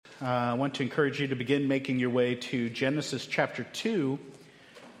I want to encourage you to begin making your way to Genesis chapter 2,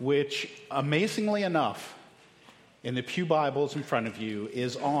 which, amazingly enough, in the Pew Bibles in front of you,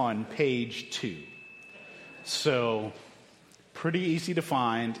 is on page 2. So, pretty easy to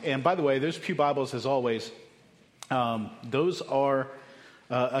find. And by the way, those Pew Bibles, as always, those are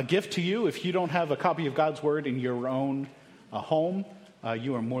a gift to you. If you don't have a copy of God's Word in your own home,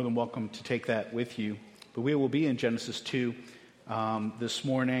 you are more than welcome to take that with you. But we will be in Genesis 2 this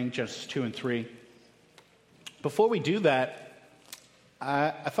morning, Genesis 2 and 3. Before we do that,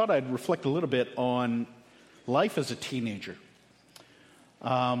 I thought I'd reflect a little bit on life as a teenager.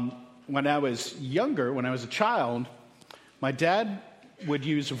 When I was younger, when I was a child, my dad would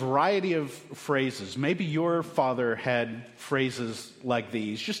use a variety of phrases. Maybe your father had phrases like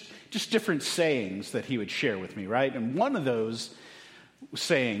these, just different sayings that he would share with me, right? And one of those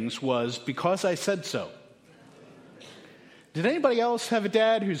sayings was, "Because I said so." Did anybody else have a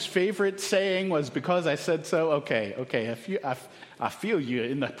dad whose favorite saying was, "Because I said so"? Okay, I feel you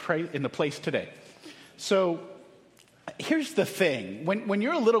in the place today. So here's the thing. When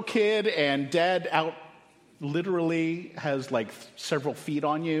you're a little kid and dad out literally has like several feet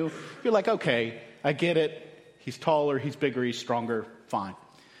on you, you're like, okay, I get it. He's taller, he's bigger, he's stronger, fine.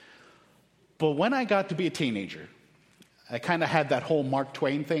 But when I got to be a teenager, I kind of had that whole Mark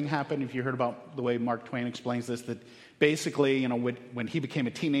Twain thing happen. If you heard about the way Mark Twain explains this, that basically, when he became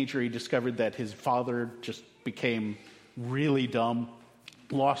a teenager, he discovered that his father just became really dumb,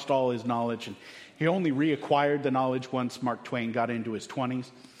 lost all his knowledge, and he only reacquired the knowledge once Mark Twain got into his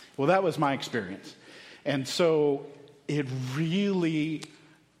 20s. Well, that was my experience. And so it really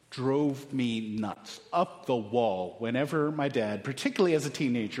drove me nuts, up the wall, whenever my dad, particularly as a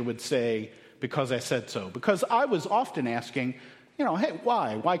teenager, would say, "Because I said so." Because I was often asking, hey,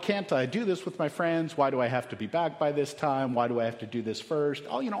 why? Why can't I do this with my friends? Why do I have to be back by this time? Why do I have to do this first?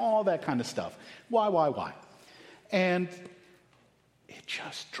 All that kind of stuff. Why? And it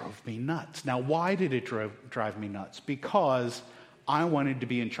just drove me nuts. Now, why did it drive me nuts? Because I wanted to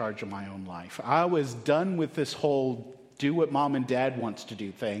be in charge of my own life. I was done with this whole do what mom and dad wants to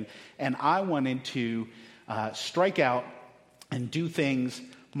do thing, and I wanted to strike out and do things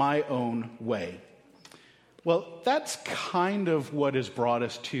my own way. Well, that's kind of what has brought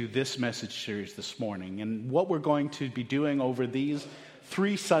us to this message series this morning. And what we're going to be doing over these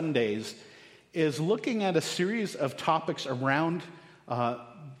 3 Sundays is looking at a series of topics around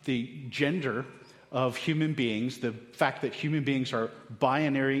the gender of human beings, the fact that human beings are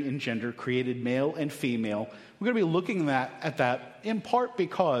binary in gender, created male and female. We're going to be looking at that in part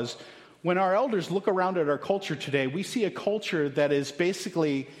because when our elders look around at our culture today, we see a culture that is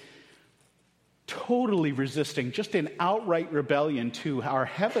basically totally resisting, just in outright rebellion to our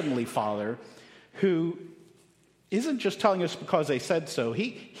Heavenly Father, who isn't just telling us because they said so.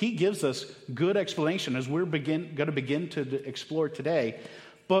 He gives us good explanation as we're going to begin to explore today.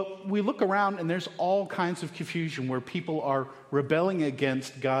 But we look around and there's all kinds of confusion where people are rebelling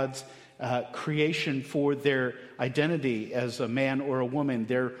against God's creation for their identity as a man or a woman.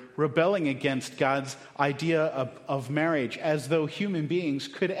 They're rebelling against God's idea of marriage as though human beings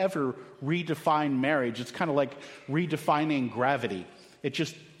could ever redefine marriage. It's kind of like redefining gravity.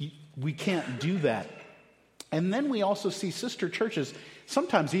 We can't do that. And then we also see sister churches,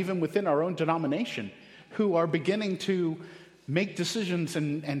 sometimes even within our own denomination, who are beginning to make decisions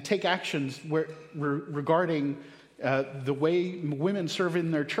and take actions regarding the way women serve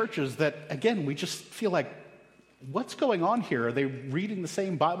in their churches that, again, we just feel like, what's going on here? Are they reading the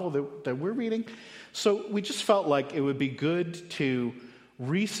same Bible that we're reading? So we just felt like it would be good to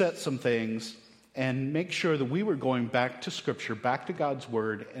reset some things and make sure that we were going back to Scripture, back to God's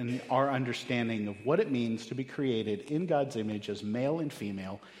Word, and our understanding of what it means to be created in God's image as male and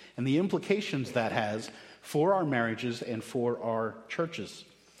female, and the implications that has for our marriages and for our churches.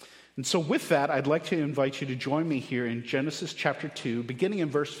 And so with that, I'd like to invite you to join me here in Genesis chapter 2, beginning in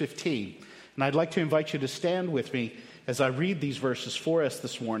verse 15. And I'd like to invite you to stand with me as I read these verses for us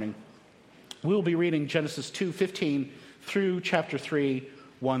this morning. We'll be reading Genesis 2:15 through chapter 3,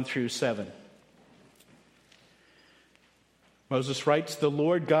 1 through 7. Moses writes, "The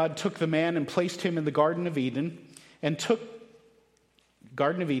Lord God took the man and placed him in the Garden of Eden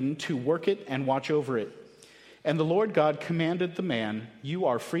to work it and watch over it. And the Lord God commanded the man, 'You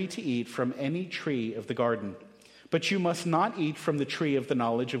are free to eat from any tree of the garden, but you must not eat from the tree of the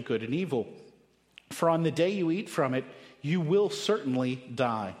knowledge of good and evil. For on the day you eat from it, you will certainly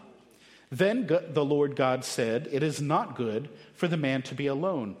die.' Then the Lord God said, 'It is not good for the man to be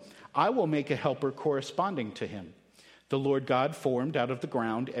alone. I will make a helper corresponding to him.' The Lord God formed out of the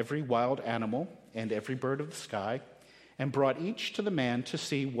ground every wild animal and every bird of the sky, and brought each to the man to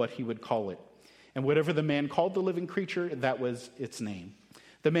see what he would call it. And whatever the man called the living creature, that was its name.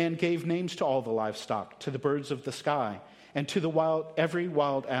 The man gave names to all the livestock, to the birds of the sky, and to every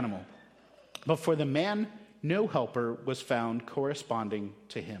wild animal. But for the man, no helper was found corresponding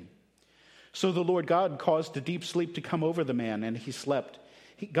to him. So the Lord God caused a deep sleep to come over the man, and he slept.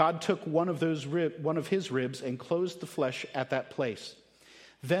 God took one of his ribs and closed the flesh at that place.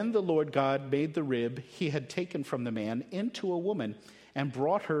 Then the Lord God made the rib he had taken from the man into a woman and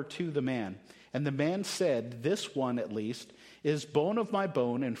brought her to the man. And the man said, "This one at least is bone of my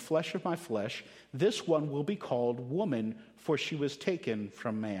bone and flesh of my flesh. This one will be called woman, for she was taken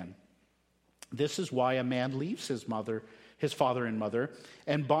from man." This is why a man leaves his father and mother,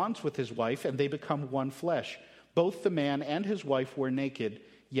 and bonds with his wife, and they become one flesh. Both the man and his wife were naked,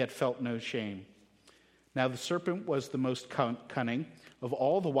 yet felt no shame. Now the serpent was the most cunning of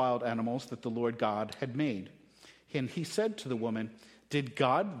all the wild animals that the Lord God had made. And he said to the woman, "Did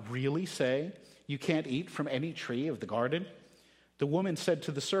God really say, 'You can't eat from any tree of the garden'?" The woman said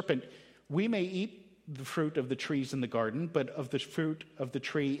to the serpent, "We may eat the fruit of the trees in the garden, but of the fruit of the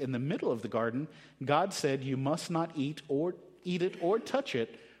tree in the middle of the garden, God said, 'You must not eat it or touch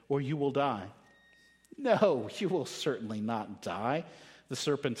it, or you will die.'" "No, you will certainly not die," the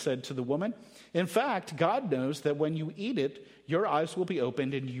serpent said to the woman. "In fact, God knows that when you eat it, your eyes will be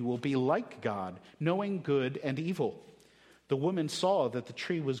opened and you will be like God, knowing good and evil." The woman saw that the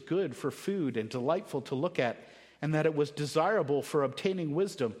tree was good for food and delightful to look at, and that it was desirable for obtaining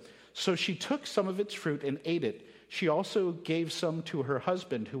wisdom. So she took some of its fruit and ate it. She also gave some to her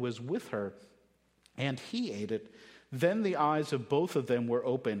husband who was with her, and he ate it. Then the eyes of both of them were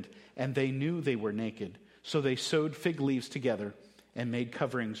opened, and they knew they were naked. So they sewed fig leaves together and made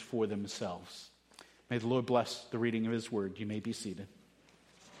coverings for themselves. May the Lord bless the reading of his word. You may be seated.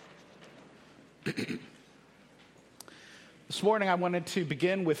 This morning I wanted to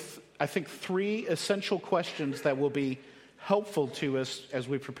begin with, I think, 3 essential questions that will be helpful to us as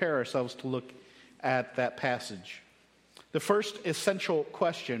we prepare ourselves to look at that passage. The first essential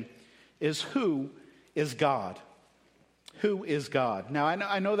question is, who is God? Who is God? Now,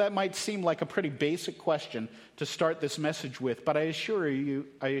 I know that might seem like a pretty basic question to start this message with, but I assure you,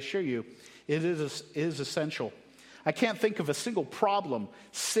 it is essential. I can't think of a single problem,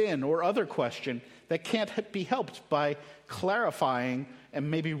 sin, or other question that can't be helped by clarifying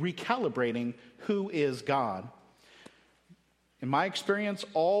and maybe recalibrating who is God. In my experience,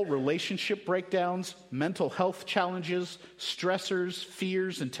 all relationship breakdowns, mental health challenges, stressors,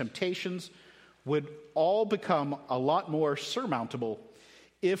 fears, and temptations would all become a lot more surmountable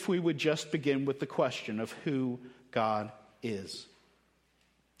if we would just begin with the question of who God is.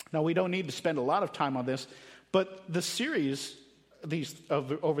 Now, we don't need to spend a lot of time on this, but the series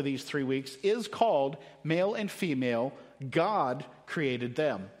over these 3 weeks is called Male and Female, God Created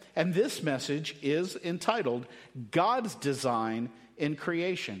Them. And this message is entitled God's Design in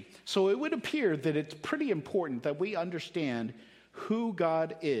Creation. So it would appear that it's pretty important that we understand who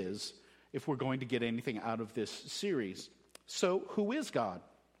God is if we're going to get anything out of this series. So who is God?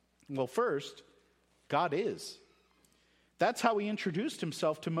 Well, first, God is. That's how he introduced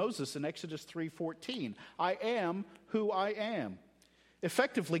himself to Moses in Exodus 3:14. "I am who I am."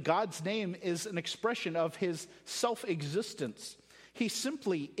 Effectively, God's name is an expression of his self-existence. He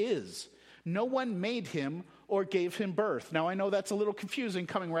simply is. No one made him or gave him birth. Now, I know that's a little confusing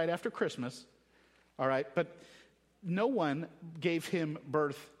coming right after Christmas, all right? But no one gave him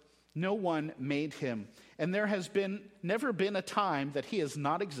birth. No one made him. And there has never been a time that he has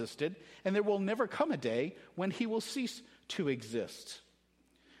not existed, and there will never come a day when he will cease to exist.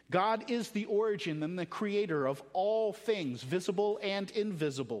 God is the origin and the creator of all things, visible and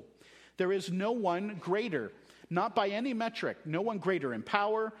invisible. There is no one greater, not by any metric, no one greater in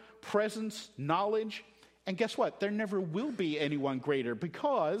power, presence, knowledge. And guess what? There never will be anyone greater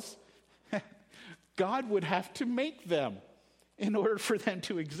because God would have to make them in order for them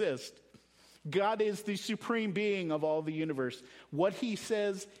to exist. God is the supreme being of all the universe. What he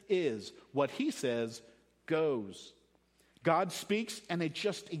says is, what he says goes. God speaks and it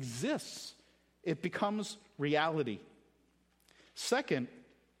just exists. It becomes reality. Second,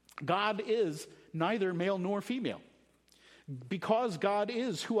 God is neither male nor female. Because God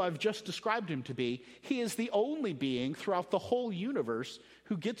is who I've just described him to be, he is the only being throughout the whole universe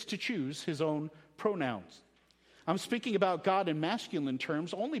who gets to choose his own pronouns. I'm speaking about God in masculine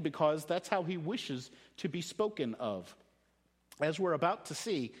terms only because that's how he wishes to be spoken of. As we're about to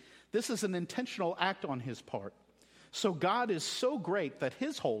see, this is an intentional act on his part. So God is so great that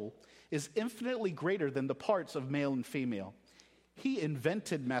his whole is infinitely greater than the parts of male and female. He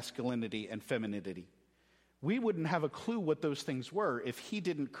invented masculinity and femininity. We wouldn't have a clue what those things were if he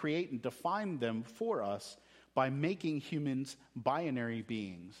didn't create and define them for us by making humans binary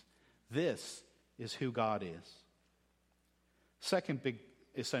beings. This is who God is. Second big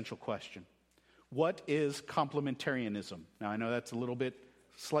essential question. What is complementarianism? Now, I know that's a little bit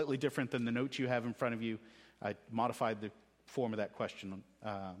slightly different than the notes you have in front of you. I modified the form of that question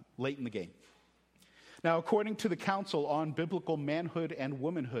late in the game. Now, according to the Council on Biblical Manhood and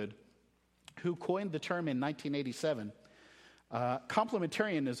Womanhood, who coined the term in 1987,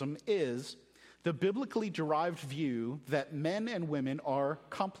 complementarianism is the biblically derived view that men and women are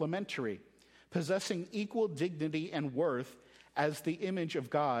complementary, possessing equal dignity and worth as the image of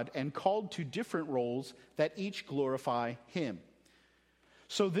God, and called to different roles that each glorify Him.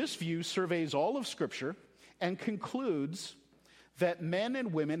 So this view surveys all of Scripture and concludes that men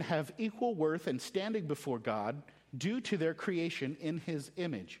and women have equal worth and standing before God due to their creation in His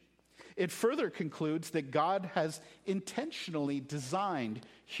image. It further concludes that God has intentionally designed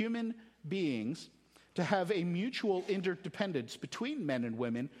human beings to have a mutual interdependence between men and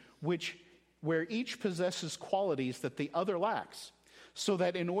women, where each possesses qualities that the other lacks, so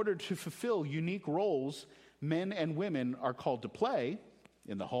that in order to fulfill unique roles men and women are called to play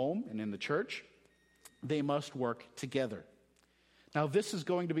in the home and in the church, they must work together. Now, this is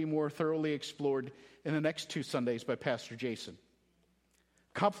going to be more thoroughly explored in the next 2 Sundays by Pastor Jason.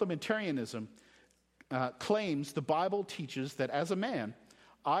 Complementarianism claims the Bible teaches that as a man,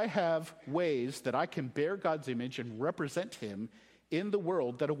 I have ways that I can bear God's image and represent Him in the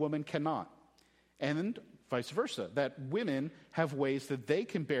world that a woman cannot. And vice versa, that women have ways that they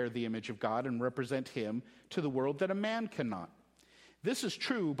can bear the image of God and represent Him to the world that a man cannot. This is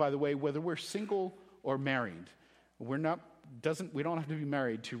true, by the way, whether we're single or married. We don't have to be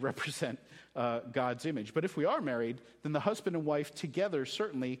married to represent God's image. But if we are married, then the husband and wife together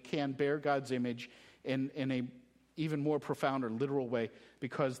certainly can bear God's image in a even more profound or literal way,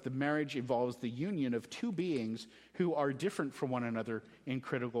 because the marriage involves the union of two beings who are different from one another in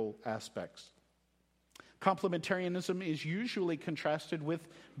critical aspects. Complementarianism is usually contrasted with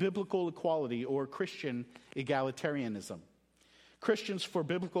biblical equality or Christian egalitarianism. Christians for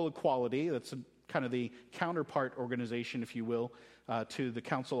Biblical Equality, that's kind of the counterpart organization, if you will, to the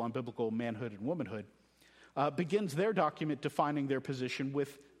Council on Biblical Manhood and Womanhood, begins their document defining their position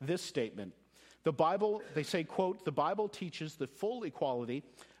with this statement. The Bible, they say, quote, "The Bible teaches the full equality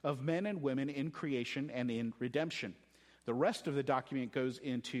of men and women in creation and in redemption." The rest of the document goes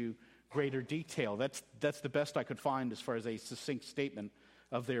into greater detail. That's the best I could find as far as a succinct statement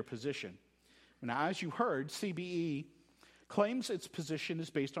of their position. Now, as you heard, CBE claims its position is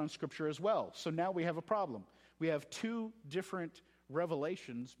based on Scripture as well. So now we have a problem. We have two different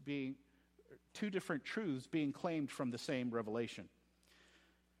revelations two different truths being claimed from the same revelation.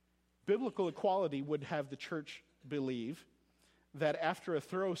 Biblical equality would have the church believe that after a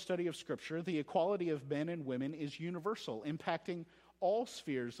thorough study of Scripture, the equality of men and women is universal, impacting all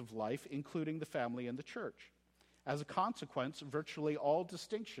spheres of life, including the family and the church. As a consequence, virtually all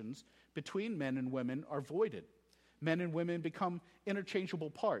distinctions between men and women are voided. Men and women become interchangeable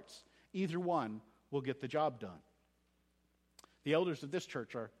parts. Either one will get the job done. The elders of this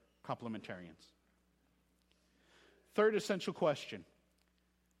church are complementarians. Third essential question: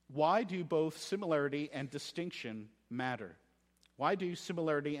 why do both similarity and distinction matter? Why do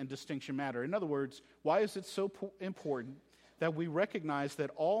similarity and distinction matter? In other words, why is it so important that we recognize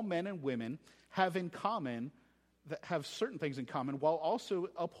that all men and women have certain things in common, while also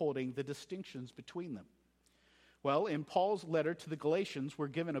upholding the distinctions between them? Well, in Paul's letter to the Galatians, we're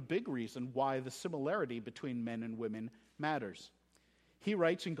given a big reason why the similarity between men and women matters. He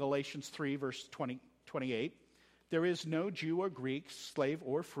writes in Galatians 3, verse 28, "There is no Jew or Greek, slave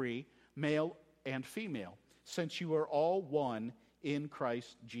or free, male and female, since you are all one in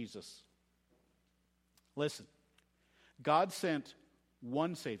Christ Jesus." Listen, God sent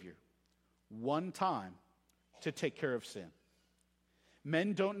one Savior, one time, to take care of sin.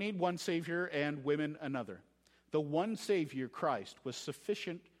 Men don't need one Savior and women another. The one Savior, Christ, was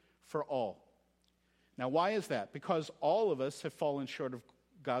sufficient for all. Now, why is that? Because all of us have fallen short of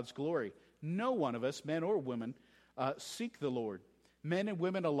God's glory. No one of us, men or women, seek the Lord. Men and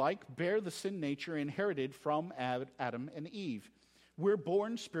women alike bear the sin nature inherited from Adam and Eve. We're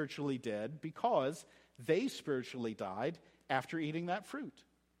born spiritually dead because they spiritually died after eating that fruit.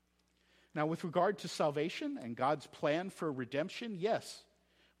 Now, with regard to salvation and God's plan for redemption, yes,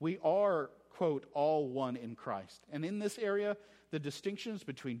 we are, quote, all one in Christ. And in this area, the distinctions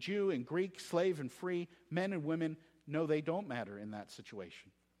between Jew and Greek, slave and free, men and women, no, they don't matter in that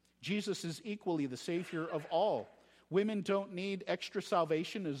situation. Jesus is equally the Savior of all. Women don't need extra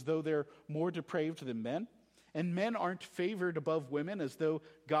salvation as though they're more depraved than men. And men aren't favored above women as though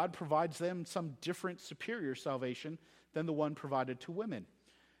God provides them some different, superior salvation than the one provided to women.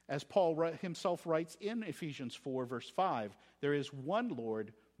 As Paul himself writes in Ephesians 4, verse 5, there is one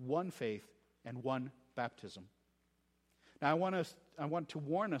Lord, one faith, and one baptism. Now, I want to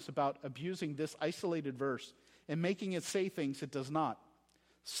warn us about abusing this isolated verse and making it say things it does not.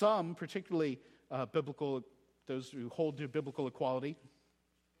 Some, particularly those who hold to biblical equality,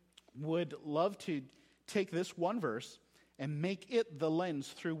 would love to take this one verse and make it the lens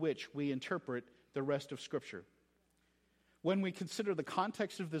through which we interpret the rest of Scripture. When we consider the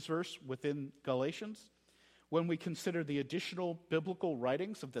context of this verse within Galatians, when we consider the additional biblical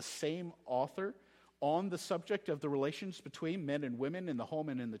writings of the same author on the subject of the relations between men and women in the home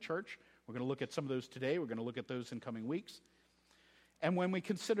and in the church, we're going to look at some of those today, we're going to look at those in coming weeks. And when we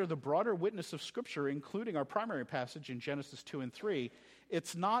consider the broader witness of Scripture, including our primary passage in Genesis 2 and 3,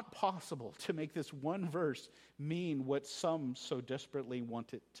 it's not possible to make this one verse mean what some so desperately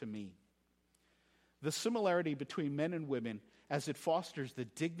want it to mean. The similarity between men and women, as it fosters the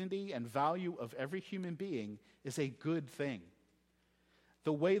dignity and value of every human being, is a good thing.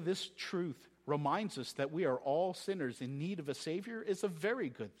 The way this truth reminds us that we are all sinners in need of a Savior is a very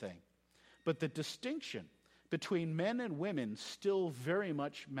good thing. But the distinction between men and women still very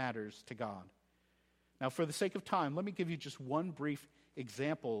much matters to God. Now, for the sake of time, let me give you just one brief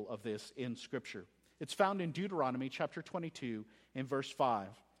example of this in Scripture. It's found in Deuteronomy chapter 22 in verse 5.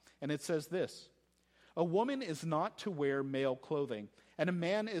 And it says this: "A woman is not to wear male clothing, and a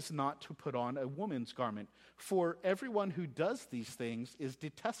man is not to put on a woman's garment. For everyone who does these things is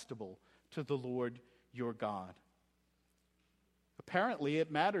detestable to the Lord your God." Apparently,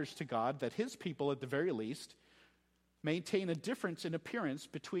 it matters to God that his people, at the very least, maintain a difference in appearance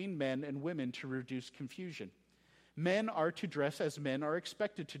between men and women to reduce confusion. Men are to dress as men are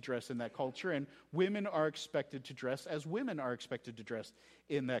expected to dress in that culture, and women are expected to dress as women are expected to dress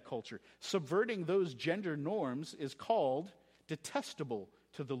in that culture. Subverting those gender norms is called detestable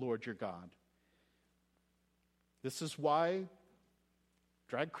to the Lord your God. This is why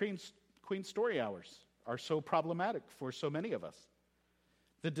drag queen story hours are so problematic for so many of us.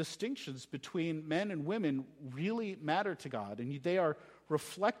 The distinctions between men and women really matter to God, and they are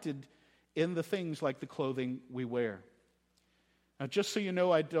reflected in the things like the clothing we wear. Now, just so you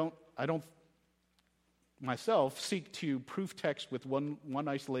know, I don't myself seek to proof text with one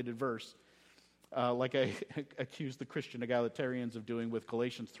isolated verse, like I accuse the Christian egalitarians of doing with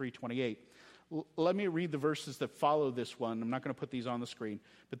Galatians 3:28. Let me read the verses that follow this one. I'm not going to put these on the screen,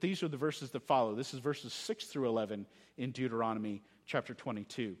 but these are the verses that follow. This is verses 6 through 11 in Deuteronomy chapter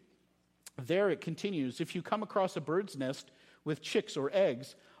 22. There it continues: "If you come across a bird's nest with chicks or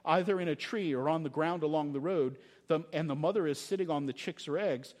eggs, either in a tree or on the ground along the road, and the mother is sitting on the chicks or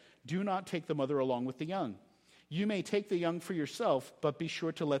eggs, do not take the mother along with the young. You may take the young for yourself, but be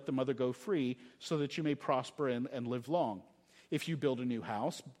sure to let the mother go free so that you may prosper and live long. If you build a new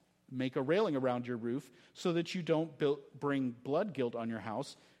house, make a railing around your roof so that you don't bring blood guilt on your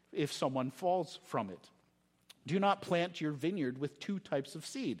house if someone falls from it. Do not plant your vineyard with two types of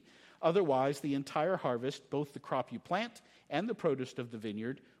seed. Otherwise, the entire harvest, both the crop you plant and the produce of the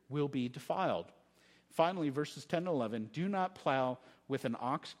vineyard, will be defiled." Finally, verses 10 and 11, "Do not plow with an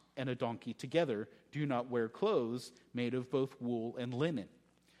ox and a donkey together. Do not wear clothes made of both wool and linen."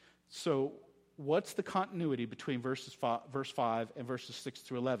 So, what's the continuity between verse 5 and verses 6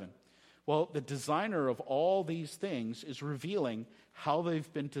 through 11? Well, the designer of all these things is revealing how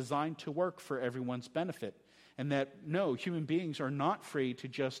they've been designed to work for everyone's benefit. And that, no, human beings are not free to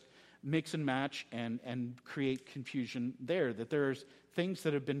just mix and match and create confusion there. That there's things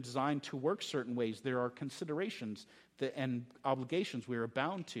that have been designed to work certain ways. There are considerations and obligations we are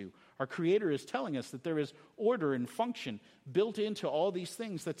bound to. Our Creator is telling us that there is order and function built into all these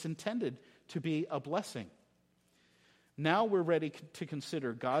things that's intended to be a blessing. Now we're ready to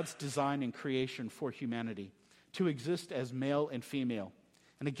consider God's design and creation for humanity, to exist as male and female.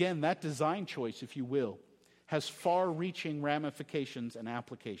 And again, that design choice, if you will, has far-reaching ramifications and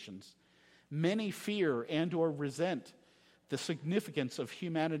applications. Many fear and or resent the significance of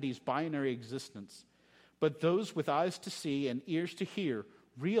humanity's binary existence. But those with eyes to see and ears to hear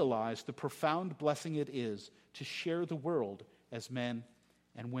realize the profound blessing it is to share the world as men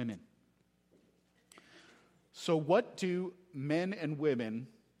and women. So what do men and women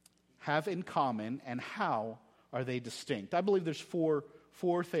have in common, and how are they distinct? I believe there's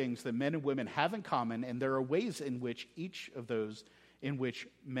four things that men and women have in common, and there are ways in which each of those in which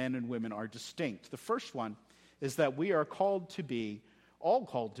men and women are distinct. The first one is that we are all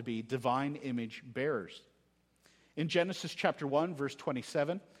called to be divine image bearers. In Genesis chapter 1, verse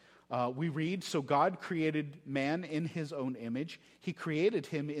 27, We read, "So God created man in his own image. He created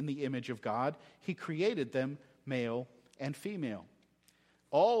him in the image of God. He created them male and female."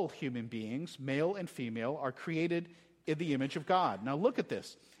 All human beings, male and female, are created in the image of God. Now look at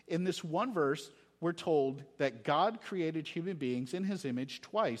this. In this one verse, we're told that God created human beings in his image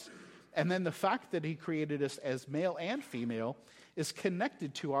twice. And then the fact that he created us as male and female is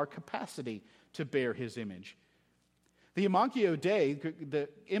connected to our capacity to bear his image. The Imago Dei, the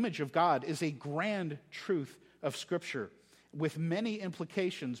image of God, is a grand truth of Scripture with many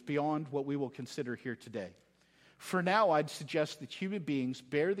implications beyond what we will consider here today. For now, I'd suggest that human beings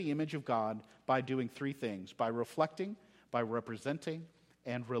bear the image of God by doing three things: by reflecting, by representing,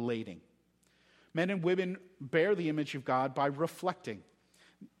 and relating. Men and women bear the image of God by reflecting.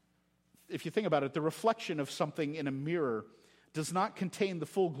 If you think about it, the reflection of something in a mirror does not contain the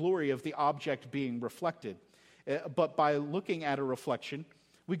full glory of the object being reflected. But by looking at a reflection,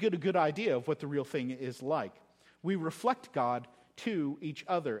 we get a good idea of what the real thing is like. We reflect God to each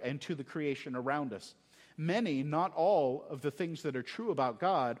other and to the creation around us. Many, not all, of the things that are true about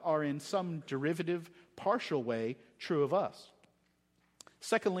God are in some derivative, partial way true of us.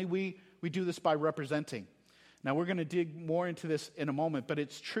 Secondly, we do this by representing. Now, we're going to dig more into this in a moment, but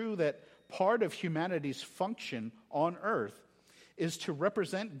it's true that part of humanity's function on earth is to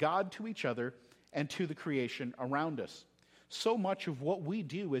represent God to each other and to the creation around us. So much of what we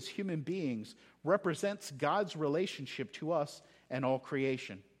do as human beings represents God's relationship to us and all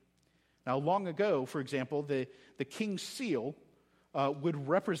creation. Now, long ago, for example, the king's seal would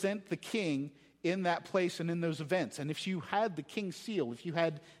represent the king in that place and in those events. And if you had the king's seal, if you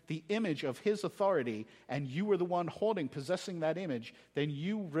had the image of his authority, and you were the one possessing that image, then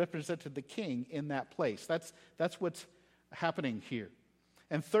you represented the king in that place. That's what's happening here.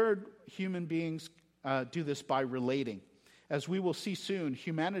 And third, human beings do this by relating. As we will see soon,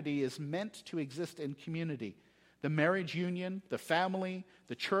 humanity is meant to exist in community. The marriage union, the family,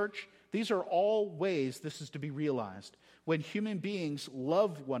 the church, these are all ways this is to be realized. When human beings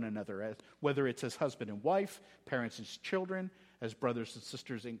love one another, whether it's as husband and wife, parents and children, as brothers and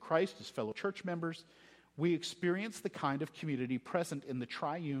sisters in Christ, as fellow church members, we experience the kind of community present in the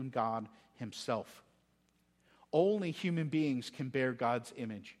triune God himself. Only human beings can bear God's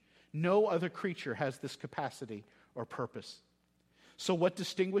image. No other creature has this capacity or purpose. So what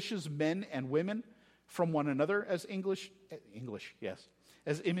distinguishes men and women from one another as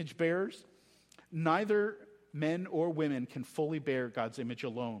as image bearers? Neither men or women can fully bear God's image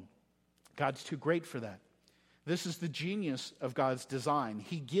alone. God's too great for that. This is the genius of God's design.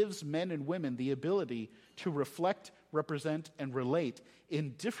 He gives men and women the ability to reflect, represent, and relate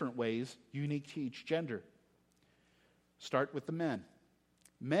in different ways unique to each gender. Start with the men.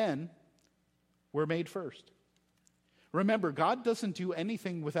 Men were made first. Remember, God doesn't do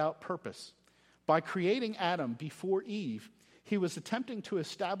anything without purpose. By creating Adam before Eve, he was attempting to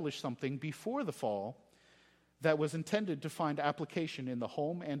establish something before the fall that was intended to find application in the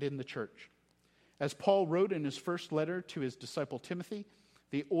home and in the church. As Paul wrote in his first letter to his disciple Timothy,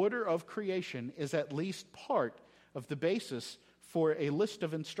 the order of creation is at least part of the basis for a list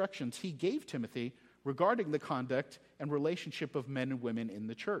of instructions he gave Timothy regarding the conduct and relationship of men and women in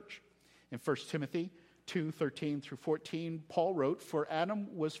the church. In 1 Timothy 2:13 through 14, Paul wrote, "For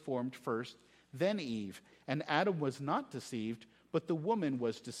Adam was formed first, then Eve. And Adam was not deceived, but the woman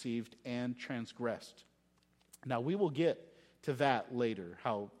was deceived and transgressed." Now, we will get to that later,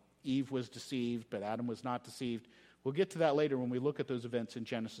 how Eve was deceived, but Adam was not deceived. We'll get to that later when we look at those events in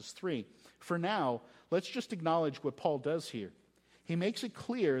Genesis 3. For now, let's just acknowledge what Paul does here. He makes it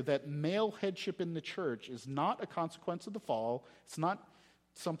clear that male headship in the church is not a consequence of the fall. It's not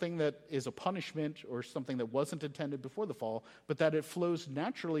something that is a punishment or something that wasn't intended before the fall, but that it flows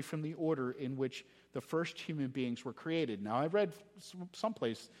naturally from the order in which the first human beings were created. Now, I read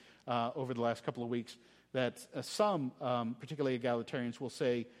someplace over the last couple of weeks that some, particularly egalitarians, will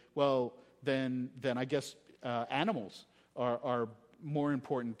say, well, then I guess animals are more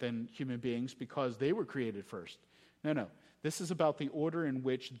important than human beings because they were created first. No. This is about the order in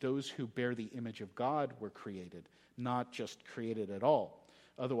which those who bear the image of God were created, not just created at all.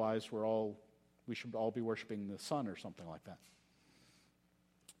 Otherwise, we should all be worshiping the sun or something like that.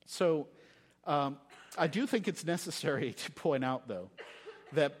 So, I do think it's necessary to point out, though,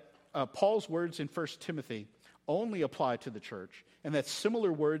 that Paul's words in 1 Timothy only apply to the church, and that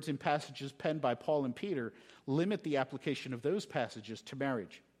similar words in passages penned by Paul and Peter limit the application of those passages to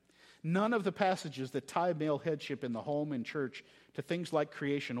marriage. None of the passages that tie male headship in the home and church to things like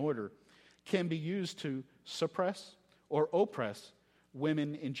creation order can be used to suppress or oppress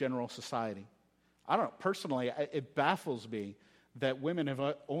women in general society. I don't know, personally, it baffles me that women have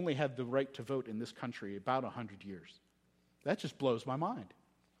only had the right to vote in this country about 100 years. That just blows my mind.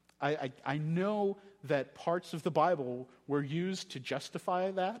 I know that parts of the Bible were used to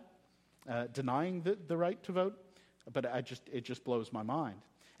justify that, denying the right to vote, but it just blows my mind.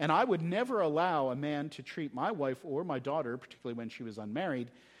 And I would never allow a man to treat my wife or my daughter, particularly when she was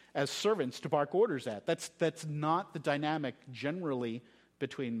unmarried, as servants to bark orders at. That's not the dynamic generally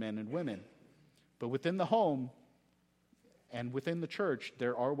between men and women. But within the home and within the church,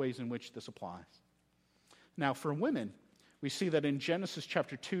 there are ways in which this applies. Now, for women, we see that in Genesis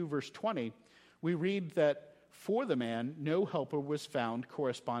chapter 2, verse 20, we read that for the man, no helper was found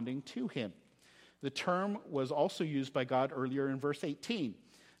corresponding to him. The term was also used by God earlier in verse 18.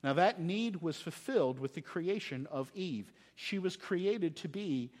 Now, that need was fulfilled with the creation of Eve. She was created to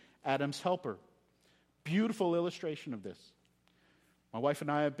be Adam's helper. Beautiful illustration of this. My wife and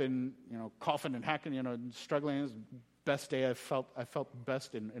I have been, coughing and hacking, struggling. It's the best day I felt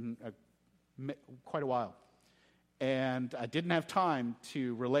best in quite a while. And I didn't have time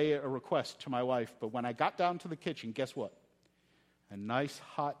to relay a request to my wife, but when I got down to the kitchen, guess what? A nice,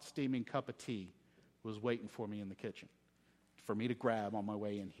 hot, steaming cup of tea was waiting for me in the kitchen for me to grab on my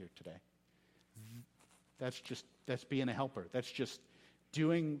way in here today. That's being a helper. That's just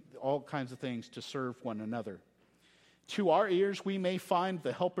doing all kinds of things to serve one another. To our ears, we may find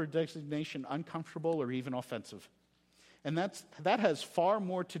the helper designation uncomfortable or even offensive. And that has far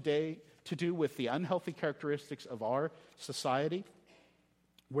more today to do with the unhealthy characteristics of our society,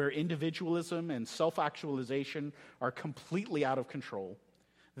 where individualism and self-actualization are completely out of control,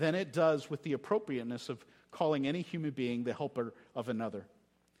 than it does with the appropriateness of calling any human being the helper of another.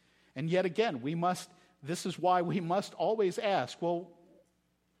 And yet again, this is why we must always ask, well,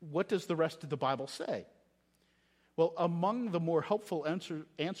 what does the rest of the Bible say? Well, among the more helpful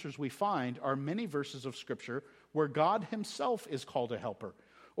answers we find are many verses of Scripture where God himself is called a helper,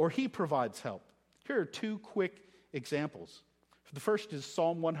 or he provides help. Here are two quick examples. The first is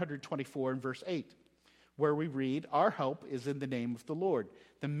Psalm 124 and verse 8, where we read, "Our help is in the name of the Lord,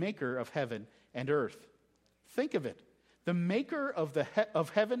 the maker of heaven and earth." Think of it. The maker of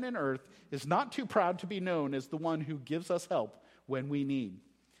heaven and earth is not too proud to be known as the one who gives us help when we need.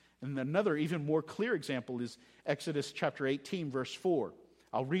 And another even more clear example is Exodus chapter 18, verse 4.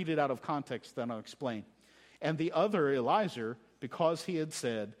 I'll read it out of context, then I'll explain. "And the other, Eliezer, because he had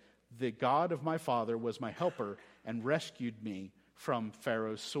said, 'The God of my father was my helper and rescued me from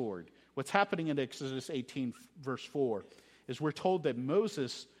Pharaoh's sword.'" What's happening in Exodus 18, verse 4, is we're told that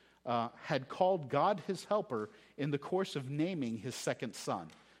Moses had called God his helper in the course of naming his second son.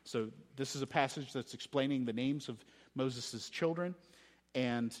 So this is a passage that's explaining the names of Moses' children.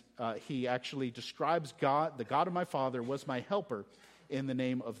 And he actually describes God, the God of my father was my helper, in the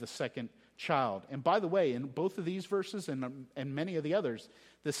name of the second child. And by the way, in both of these verses and many of the others,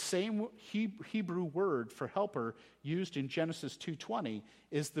 the same Hebrew word for helper used in Genesis 2:20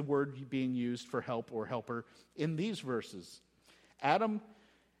 is the word being used for help or helper in these verses. Adam,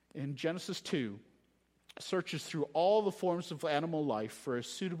 in Genesis 2, searches through all the forms of animal life for a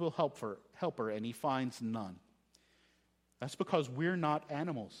suitable helper, and he finds none. That's because we're not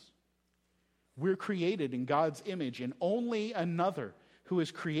animals. We're created in God's image, and only another who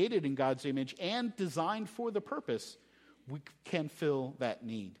is created in God's image and designed for the purpose can fill that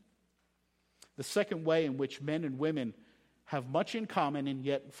need. The second way in which men and women have much in common and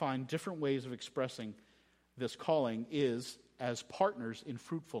yet find different ways of expressing this calling is as partners in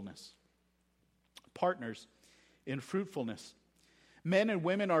fruitfulness. Partners in fruitfulness. Men and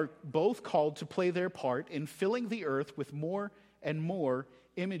women are both called to play their part in filling the earth with more and more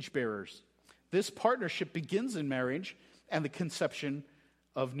image bearers. This partnership begins in marriage and the conception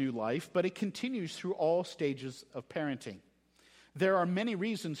of new life, but it continues through all stages of parenting. There are many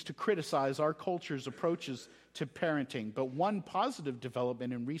reasons to criticize our culture's approaches to parenting, but one positive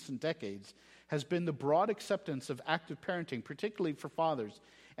development in recent decades has been the broad acceptance of active parenting, particularly for fathers,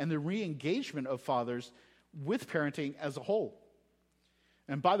 and the re-engagement of fathers with parenting as a whole.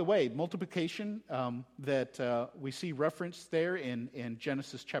 And by the way, multiplication that we see referenced there in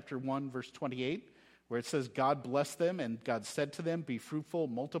Genesis chapter 1, verse 28, where it says, God blessed them, and God said to them, be fruitful,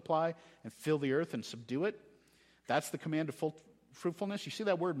 multiply, and fill the earth and subdue it. That's the command of fruitfulness. You see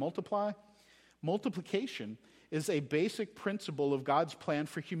that word multiply? Multiplication is a basic principle of God's plan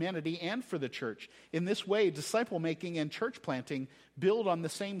for humanity and for the church. In this way, disciple-making and church planting build on the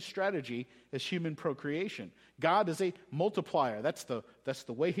same strategy as human procreation. God is a multiplier. That's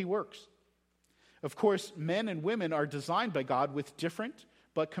the way he works. Of course, men and women are designed by God with different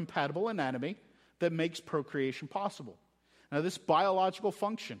but compatible anatomy that makes procreation possible. Now, this biological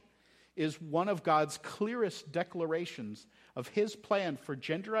function is one of God's clearest declarations of his plan for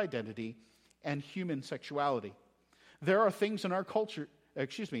gender identity and human sexuality. There are things in our culture,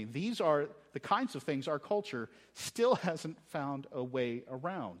 these are the kinds of things our culture still hasn't found a way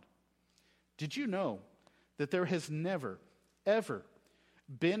around. Did you know that there has never, ever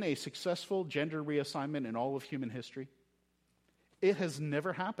been a successful gender reassignment in all of human history? It has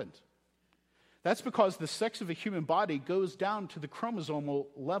never happened. That's because the sex of a human body goes down to the chromosomal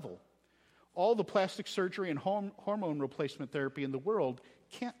level. All the plastic surgery and hormone replacement therapy in the world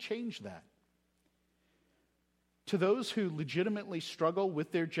can't change that. To those who legitimately struggle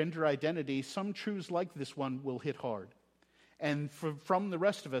with their gender identity, some truths like this one will hit hard. And from the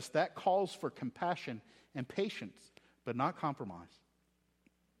rest of us, that calls for compassion and patience, but not compromise.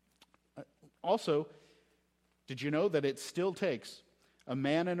 Also, did you know that it still takes a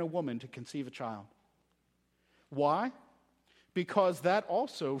man and a woman to conceive a child? Why? Because that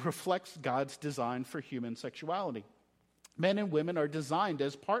also reflects God's design for human sexuality. Men and women are designed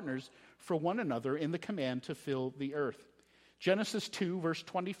as partners for one another in the command to fill the earth. Genesis 2, verse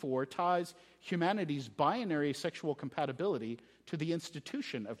 24, ties humanity's binary sexual compatibility to the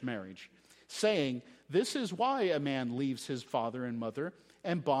institution of marriage, saying, "This is why a man leaves his father and mother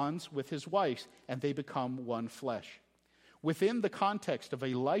and bonds with his wife, and they become one flesh." Within the context of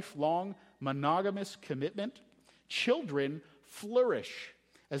a lifelong monogamous commitment, children flourish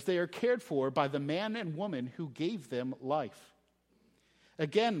as they are cared for by the man and woman who gave them life.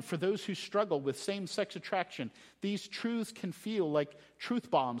 Again, for those who struggle with same-sex attraction, these truths can feel like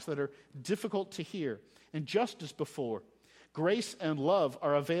truth bombs that are difficult to hear. And just as before, grace and love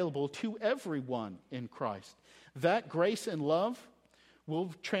are available to everyone in Christ. That grace and love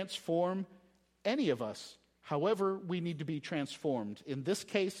will transform any of us, however we need to be transformed. In this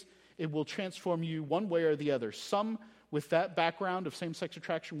case, it will transform you one way or the other. Some with that background of same-sex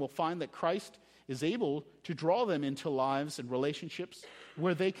attraction will find that Christ is able to draw them into lives and relationships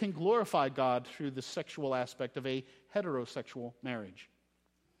where they can glorify God through the sexual aspect of a heterosexual marriage.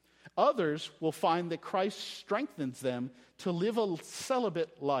 Others will find that Christ strengthens them to live a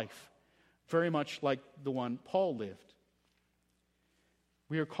celibate life, very much like the one Paul lived.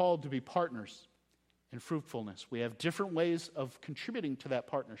 We are called to be partners in fruitfulness. We have different ways of contributing to that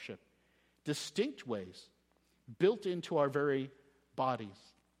partnership, distinct ways built into our very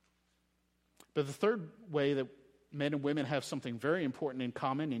bodies. But the third way that men and women have something very important in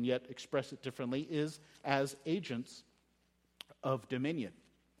common and yet express it differently is as agents of dominion.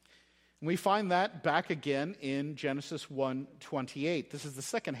 And we find that back again in Genesis 1:28. This is the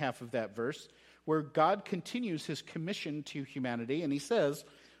second half of that verse where God continues his commission to humanity, and he says,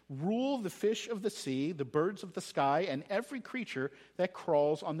 "Rule the fish of the sea, the birds of the sky, and every creature that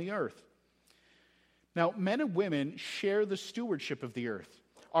crawls on the earth." Now, men and women share the stewardship of the earth.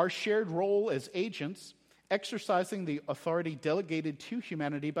 Our shared role as agents, exercising the authority delegated to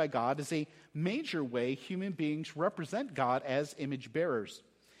humanity by God, is a major way human beings represent God as image bearers.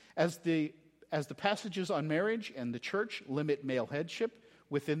 As the passages on marriage and the church limit male headship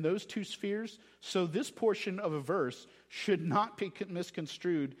within those two spheres, so this portion of a verse should not be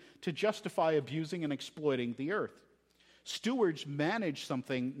misconstrued to justify abusing and exploiting the earth. Stewards manage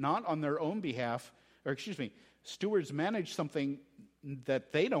something not on their own behalf, stewards manage something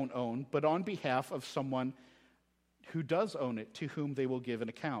that they don't own, but on behalf of someone who does own it, to whom they will give an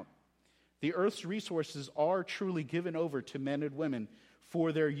account. The earth's resources are truly given over to men and women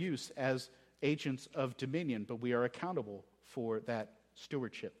for their use as agents of dominion, but we are accountable for that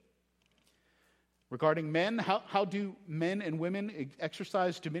stewardship. Regarding men, how do men and women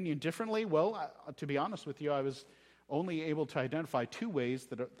exercise dominion differently? Well, to be honest with you, I was only able to identify two ways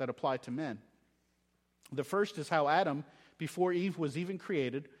that apply to men. The first is how Adam, before Eve was even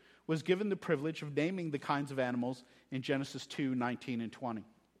created, was given the privilege of naming the kinds of animals in Genesis 2:19 and 20.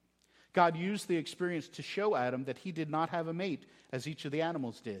 God used the experience to show Adam that he did not have a mate, as each of the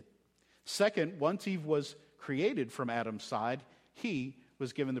animals did. Second, once Eve was created from Adam's side, he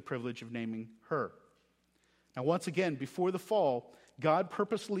was given the privilege of naming her. Now, once again, before the fall, God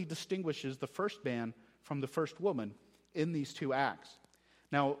purposely distinguishes the first man from the first woman in these two acts.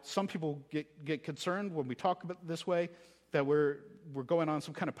 Now, some people get concerned when we talk about it this way, that we're going on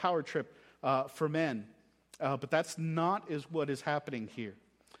some kind of power trip for men. But that's not what is happening here.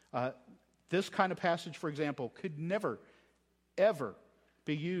 This kind of passage, for example, could never, ever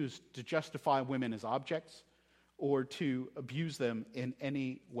be used to justify women as objects or to abuse them in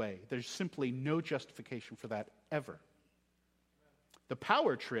any way. There's simply no justification for that ever. The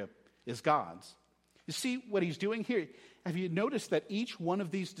power trip is God's. You You see what he's doing here? Have you noticed that each one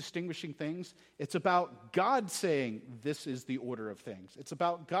of these distinguishing things, it's about God saying this is the order of things. It's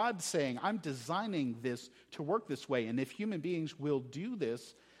about God saying, I'm designing this to work this way. And if human beings will do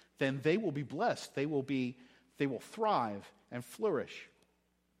this, then they will be blessed. They will thrive and flourish.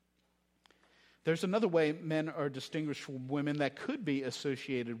 There's another way men are distinguished from women that could be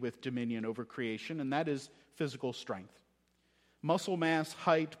associated with dominion over creation, and that is physical strength. Muscle mass,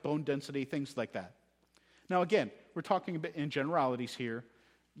 height, bone density, things like that. Now again, we're talking a bit in generalities here.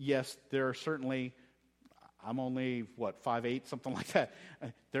 Yes, there are certainly, I'm only, 5'8", something like that.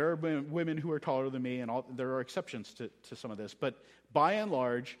 There are women who are taller than me, and there are exceptions to some of this. But by and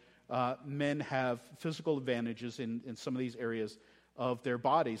large, men have physical advantages in some of these areas of their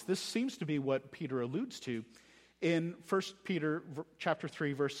bodies. This seems to be what Peter alludes to in 1 Peter chapter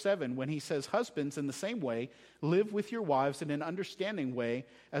 3, verse 7, when he says, husbands, in the same way, live with your wives in an understanding way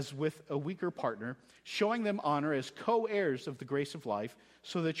as with a weaker partner, showing them honor as co-heirs of the grace of life,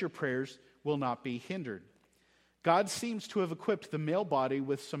 so that your prayers will not be hindered. God seems to have equipped the male body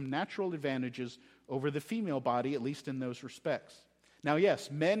with some natural advantages over the female body, at least in those respects. Now, yes,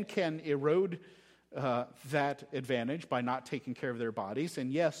 men can erode that advantage by not taking care of their bodies.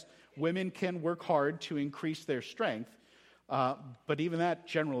 And yes, women can work hard to increase their strength, but even that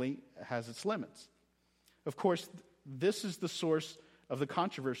generally has its limits. Of course, this is the source of the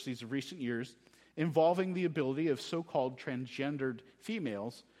controversies of recent years involving the ability of so-called transgendered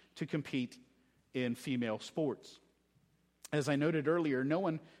females to compete in female sports. As I noted earlier, no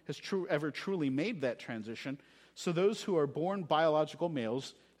one has ever truly made that transition, so those who are born biological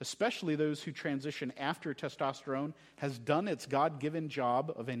males, especially those who transition after testosterone has done its God-given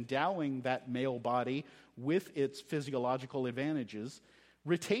job of endowing that male body with its physiological advantages,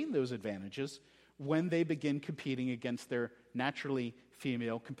 retain those advantages when they begin competing against their naturally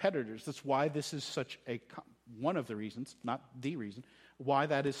female competitors. That's why this is one of the reasons, not the reason, why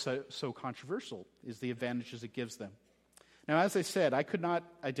that is so controversial, is the advantages it gives them. Now, as I said, I could not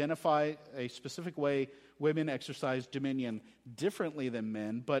identify a specific way women exercise dominion differently than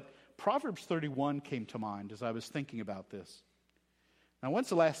men, but Proverbs 31 came to mind as I was thinking about this. Now, when's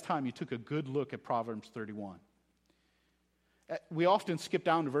the last time you took a good look at Proverbs 31? We often skip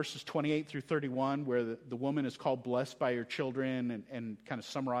down to verses 28 through 31, where the woman is called blessed by her children and kind of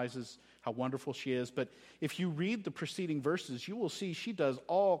summarizes how wonderful she is. But if you read the preceding verses, you will see she does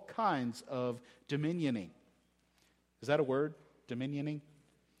all kinds of dominioning. Is that a word? Dominioning?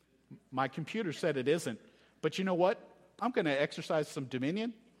 My computer said it isn't. But you know what? I'm going to exercise some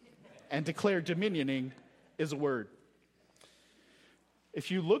dominion and declare dominioning is a word.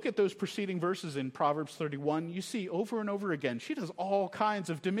 If you look at those preceding verses in Proverbs 31, you see over and over again, she does all kinds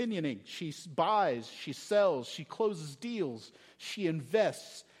of dominioning. She buys, she sells, she closes deals, she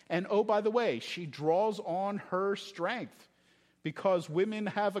invests. And oh, by the way, she draws on her strength, because women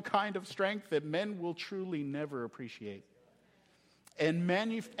have a kind of strength that men will truly never appreciate.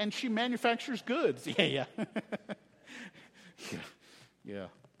 And she manufactures goods. Yeah.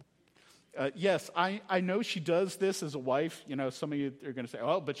 Yes, I know she does this as a wife. You know, some of you are going to say,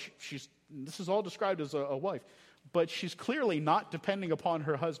 oh, but this is all described as a wife. But she's clearly not depending upon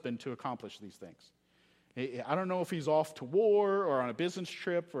her husband to accomplish these things. I don't know if he's off to war or on a business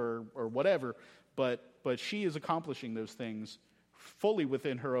trip or whatever, but she is accomplishing those things fully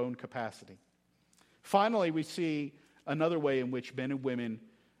within her own capacity. Finally, we see another way in which men and women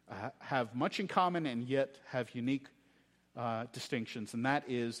have much in common and yet have unique distinctions, and that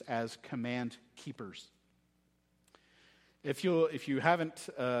is as command keepers. If you haven't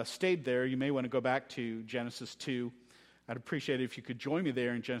stayed there, you may want to go back to Genesis 2. I'd appreciate it if you could join me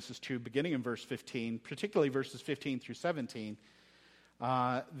there in Genesis 2, beginning in verse 15, particularly verses 15 through 17.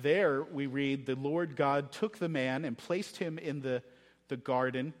 There we read, the Lord God took the man and placed him in the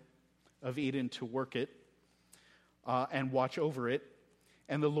garden of Eden to work it and watch over it.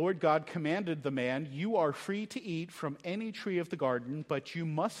 And the Lord God commanded the man, you are free to eat from any tree of the garden, but you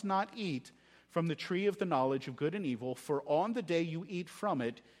must not eat from the tree of the knowledge of good and evil, for on the day you eat from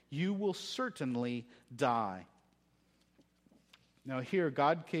it, you will certainly die. Now here,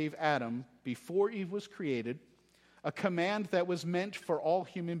 God gave Adam, before Eve was created, a command that was meant for all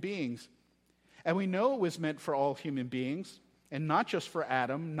human beings. And we know it was meant for all human beings, and not just for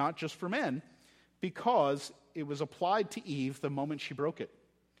Adam, not just for men, because it was applied to Eve the moment she broke it,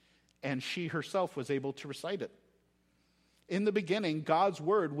 and she herself was able to recite it. In the beginning, God's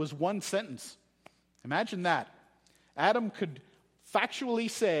word was one sentence. Imagine that. Adam could factually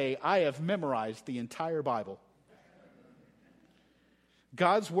say, I have memorized the entire Bible.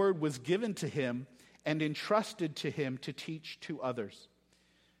 God's word was given to him and entrusted to him to teach to others.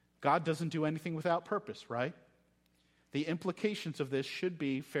 God doesn't do anything without purpose, right? The implications of this should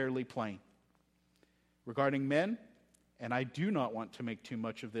be fairly plain. Regarding men, and I do not want to make too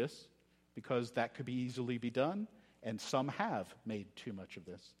much of this, because that could easily be done, and some have made too much of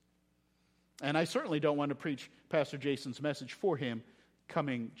this. And I certainly don't want to preach Pastor Jason's message for him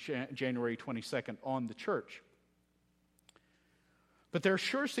coming January 22nd on the church. But there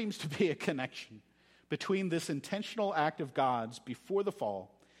sure seems to be a connection between this intentional act of God's before the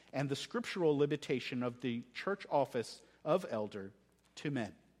fall and the scriptural limitation of the church office of elder to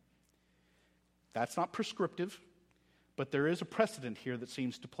men. That's not prescriptive, but there is a precedent here that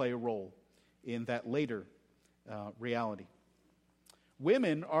seems to play a role in that later reality.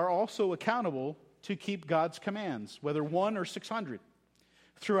 Women are also accountable to keep God's commands, whether 1 or 600.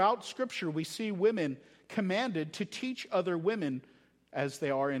 Throughout Scripture, we see women commanded to teach other women as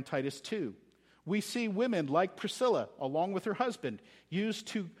they are in Titus 2. We see women like Priscilla, along with her husband,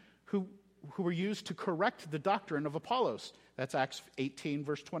 who were used to correct the doctrine of Apollos. That's Acts 18,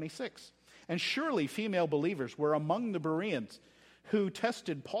 verse 26. And surely female believers were among the Bereans who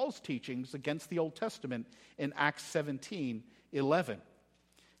tested Paul's teachings against the Old Testament in Acts 17, 11.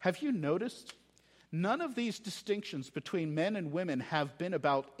 Have you noticed? None of these distinctions between men and women have been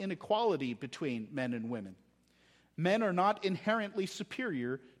about inequality between men and women. Men are not inherently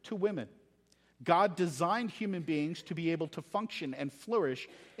superior to women. God designed human beings to be able to function and flourish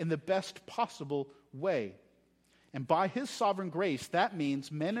in the best possible way. And by His sovereign grace, that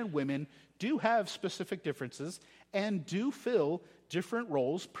means men and women do have specific differences and do fill different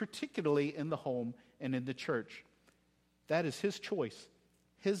roles, particularly in the home and in the church. That is His choice,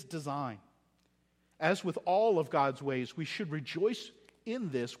 His design. As with all of God's ways, we should rejoice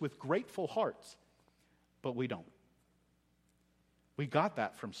in this with grateful hearts, but we don't. We got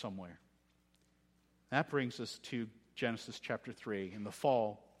that from somewhere. That brings us to Genesis chapter 3 and the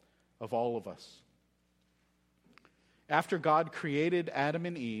fall of all of us. After God created Adam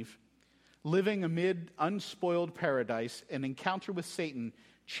and Eve, living amid unspoiled paradise, an encounter with Satan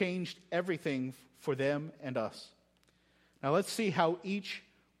changed everything for them and us. Now let's see how each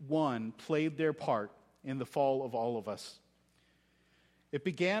one played their part in the fall of all of us. It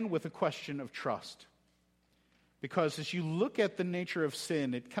began with a question of trust. Because as you look at the nature of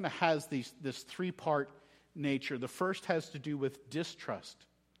sin, it kind of has this three-part nature. The first has to do with distrust.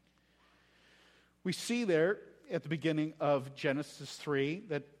 We see there at the beginning of Genesis 3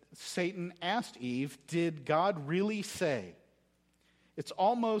 that Satan asked Eve, did God really say? It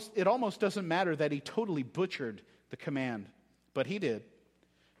almost doesn't matter that he totally butchered the command, but he did,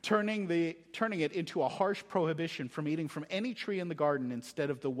 turning it into a harsh prohibition from eating from any tree in the garden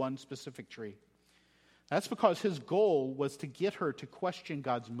instead of the one specific tree. That's because his goal was to get her to question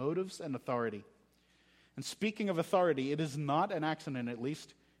God's motives and authority. And speaking of authority, it is not an accident, at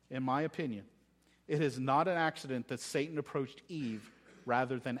least in my opinion. It is not an accident that Satan approached Eve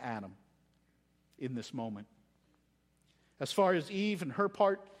rather than Adam in this moment. As far as Eve and her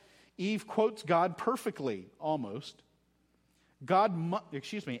part, Eve quotes God perfectly, almost.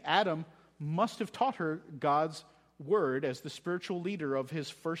 Adam must have taught her God's word as the spiritual leader of his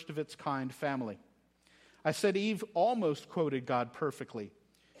first-of-its-kind family. I said Eve almost quoted God perfectly.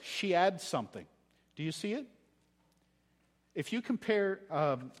 She adds something. Do you see it? If you compare,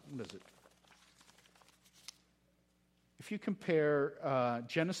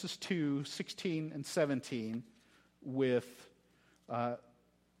 Genesis 2, 16 and 17 with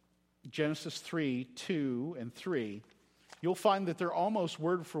Genesis 3, 2 and 3, you'll find that they're almost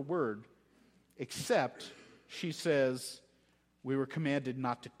word for word, except she says, we were commanded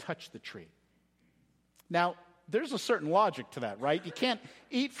not to touch the tree. Now, there's a certain logic to that, right? You can't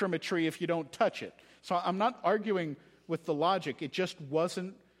eat from a tree if you don't touch it. So I'm not arguing with the logic. It just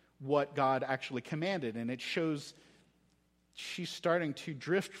wasn't what God actually commanded. And it shows she's starting to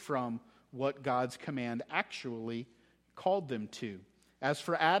drift from what God's command actually called them to. As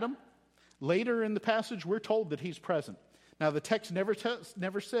for Adam, later in the passage, we're told that he's present. Now, the text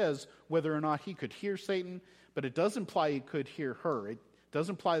never says whether or not he could hear Satan, but it does imply he could hear her. It does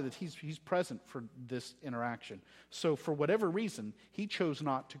imply that he's present for this interaction. So for whatever reason, he chose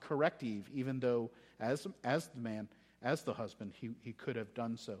not to correct Eve, even though as the man, as the husband, he could have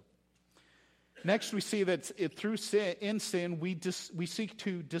done so. Next, we see that in sin, we seek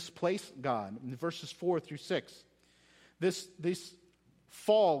to displace God. In verses 4 through 6, this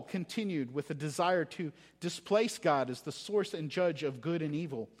fall continued with a desire to displace God as the source and judge of good and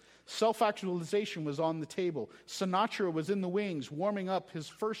evil. Self-actualization was on the table. Sinatra was in the wings, warming up his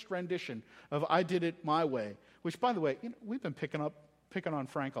first rendition of I Did It My Way, which, by the way, we've been picking on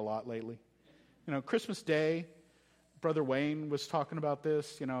Frank a lot lately. Christmas Day, Brother Wayne was talking about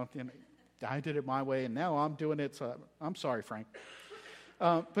this, I did it my way and now I'm doing it, so I'm sorry, Frank.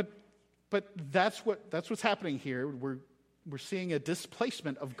 But that's what's happening here. We're seeing a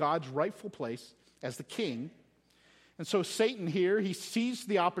displacement of God's rightful place as the king. And so Satan here, he seized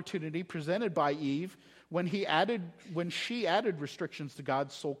the opportunity presented by Eve when she added restrictions to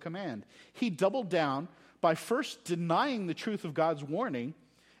God's sole command. He doubled down by first denying the truth of God's warning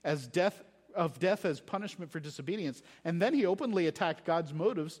as death as punishment for disobedience, and then he openly attacked God's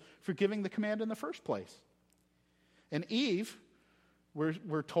motives for giving the command in the first place. And Eve,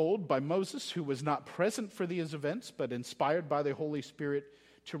 we're told by Moses, who was not present for these events but inspired by the Holy Spirit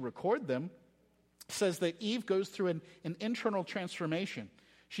to record them, says that Eve goes through an internal transformation.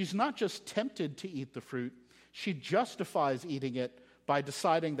 She's not just tempted to eat the fruit, she justifies eating it by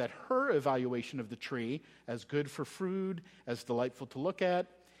deciding that her evaluation of the tree as good for food, as delightful to look at,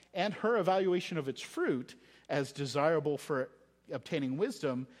 and her evaluation of its fruit as desirable for obtaining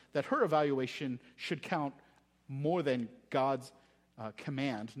wisdom, that her evaluation should count more than God's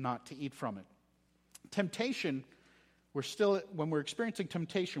command not to eat from it. Temptation, when we're experiencing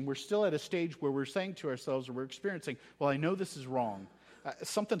temptation, we're still at a stage where we're saying to ourselves, or we're experiencing, well, I know this is wrong.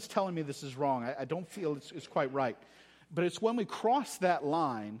 Something's telling me this is wrong. I don't feel it's quite right. But it's when we cross that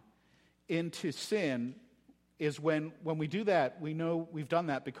line into sin is when we do that, we know we've done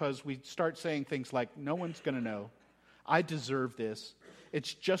that because we start saying things like, no one's going to know. I deserve this.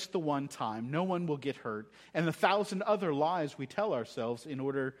 It's just the one time. No one will get hurt. And 1,000 other lies we tell ourselves in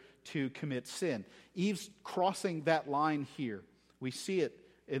order to commit sin. Eve's crossing that line here. We see it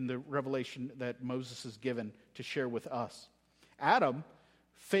in the revelation that Moses is given to share with us. Adam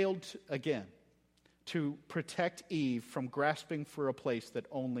failed again to protect Eve from grasping for a place that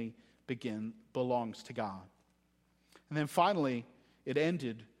only belongs to God. And then finally, it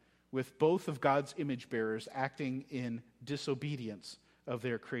ended with both of God's image bearers acting in disobedience of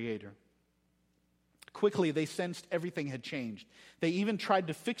their Creator. Quickly, they sensed everything had changed. They even tried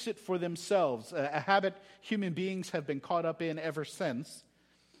to fix it for themselves, a habit human beings have been caught up in ever since,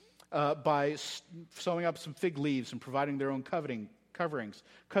 by sewing up some fig leaves and providing their own coverings.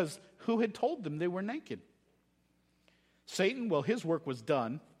 Because who had told them they were naked? Satan, well, his work was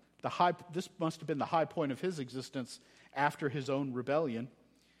done. This must have been the high point of his existence after his own rebellion.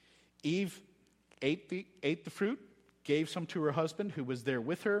 Eve ate the fruit, gave some to her husband who was there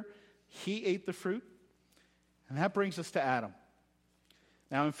with her. He ate the fruit. And that brings us to Adam.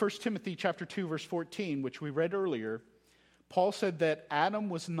 Now in 1 Timothy chapter 2, verse 14, which we read earlier, Paul said that Adam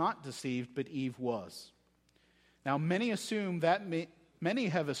was not deceived, but Eve was. Now many have assumed that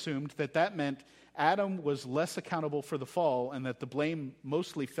meant Adam was less accountable for the fall and that the blame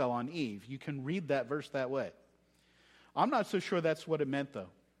mostly fell on Eve. You can read that verse that way. I'm not so sure that's what it meant, though.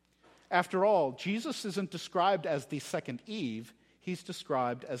 After all, Jesus isn't described as the second Eve. He's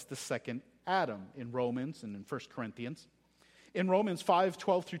described as the second Adam in Romans and in 1 Corinthians. In Romans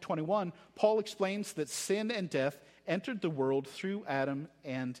 5:12 through 21, Paul explains that sin and death entered the world through Adam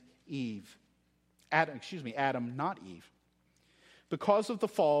and Eve. Adam, not Eve. Because of the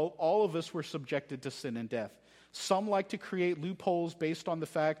fall, all of us were subjected to sin and death. Some like to create loopholes based on the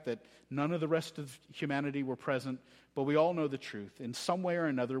fact that none of the rest of humanity were present, but we all know the truth. In some way or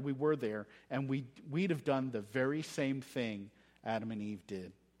another, we were there, and we'd have done the very same thing Adam and Eve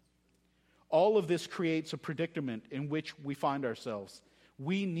did. All of this creates a predicament in which we find ourselves.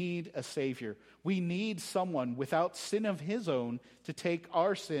 We need a Savior. We need someone without sin of his own to take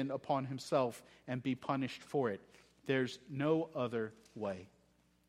our sin upon himself and be punished for it. There's no other way.